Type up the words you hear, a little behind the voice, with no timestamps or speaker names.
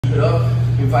it up,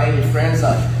 invite your friends.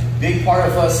 A big part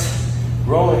of us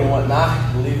growing and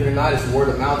whatnot, believe it or not, is word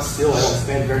of mouth still. I don't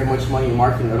spend very much money in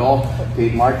marketing at all,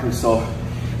 paid marketing, so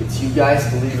it's you guys,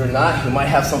 believe it or not. You might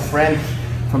have some friend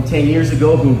from 10 years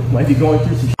ago who might be going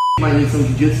through some shit, might need some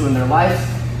jiu-jitsu in their life.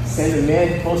 Send them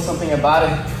in, post something about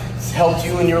it. It's helped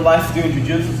you in your life doing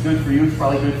jiu-jitsu. It's good for you, it's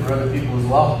probably good for other people as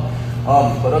well.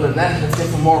 But other than that, let's get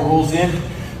some more rules in.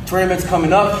 Tournament's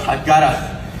coming up.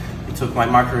 You took my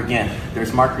marker again.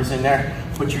 There's markers in there.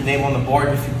 Put your name on the board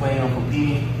if you're planning on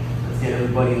competing. Let's get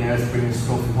everybody in there. Let's bring this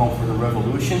trophy home for the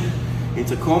Revolution in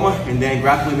Tacoma. And then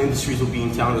Grappling Industries will be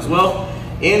in town as well.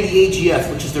 And the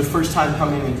AGF, which is their first time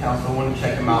coming in town, so I want to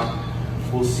check them out.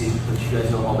 We'll see. But you guys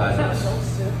know all that is.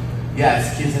 Yeah,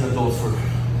 it's kids and adults for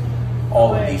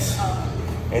all of these.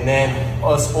 And then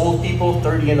us old people,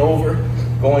 30 and over,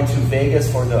 going to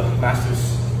Vegas for the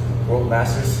Masters, World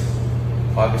Masters,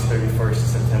 August 31st to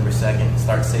September 2nd.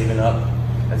 Start saving up.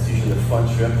 That's usually a fun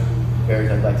trip. Barry,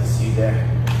 I'd like to see you there.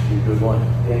 Be a good one.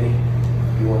 Danny,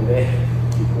 be one day.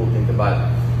 Be cool, think about it.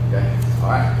 Okay? All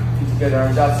right. Feet together,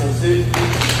 arms out, same suit.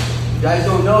 You guys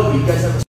don't know, but you guys have a